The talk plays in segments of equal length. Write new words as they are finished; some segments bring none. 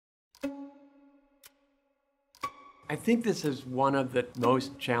I think this is one of the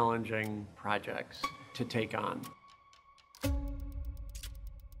most challenging projects to take on.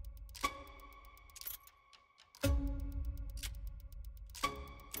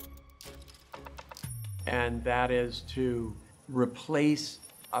 And that is to replace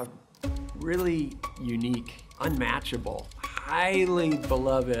a really unique, unmatchable, highly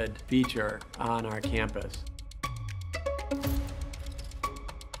beloved feature on our campus.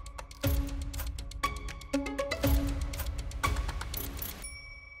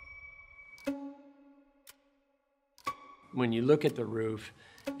 When you look at the roof,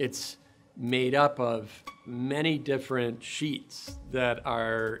 it's made up of many different sheets that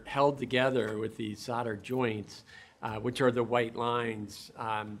are held together with these soldered joints, which are the white lines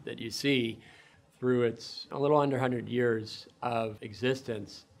that you see. Through its a little under 100 years of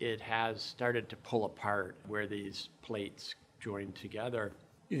existence, it has started to pull apart where these plates join together.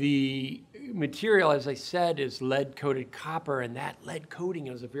 The material, as I said, is lead-coated copper, and that lead coating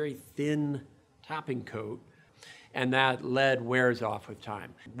is a very thin topping coat, and that lead wears off with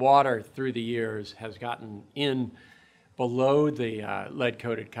time. Water through the years has gotten in below the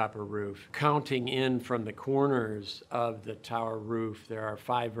lead-coated copper roof. Counting in from the corners of the tower roof, there are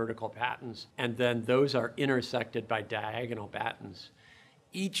 5 vertical battens, and then those are intersected by diagonal battens.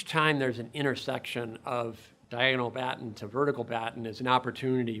 Each time there's an intersection of diagonal batten to vertical batten is an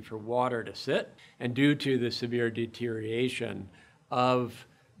opportunity for water to sit, and due to the severe deterioration of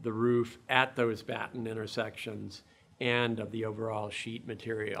the roof at those batten intersections and of the overall sheet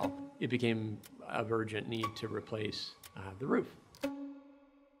material, it became of urgent need to replace the roof.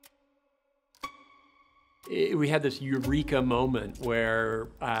 We had this eureka moment where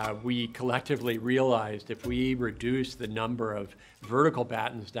we collectively realized if we reduce the number of vertical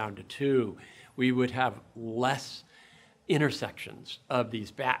battens down to 2, we would have less intersections of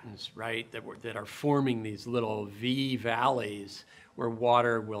these battens, right, that are forming these little V valleys where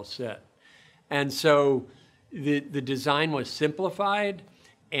water will sit. And so the design was simplified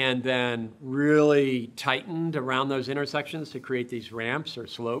and then really tightened around those intersections to create these ramps or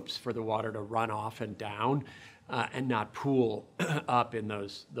slopes for the water to run off and down and not pool up in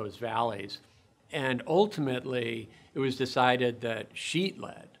those valleys. And ultimately, it was decided that sheet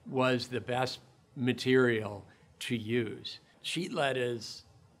lead was the best material to use. Sheet lead is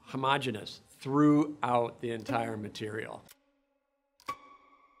homogeneous throughout the entire material.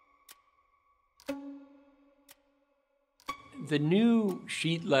 The new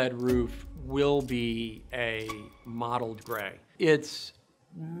sheet lead roof will be a mottled gray. Its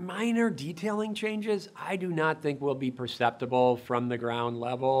minor detailing changes I do not think will be perceptible from the ground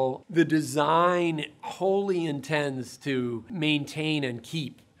level. The design wholly intends to maintain and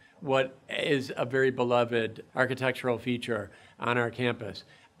keep what is a very beloved architectural feature on our campus.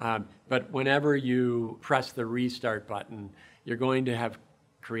 But whenever you press the restart button, you're going to have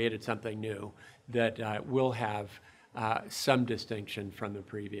created something new that will have some distinction from the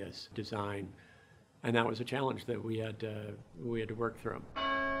previous design. And that was a challenge that we had to work through.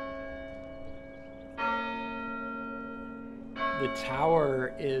 The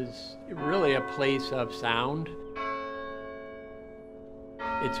tower is really a place of sound.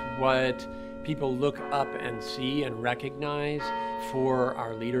 It's what people look up and see and recognize for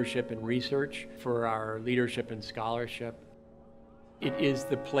our leadership in research, for our leadership in scholarship. It is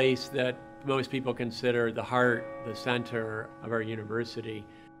the place that most people consider the heart, the center of our university.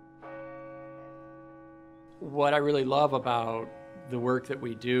 What I really love about the work that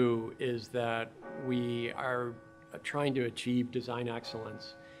we do is that we are trying to achieve design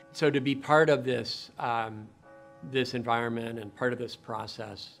excellence. So to be part of this this environment and part of this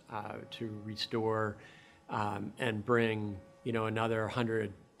process to restore and bring another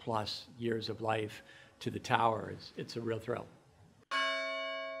 100+ years of life to the towers, it's a real thrill.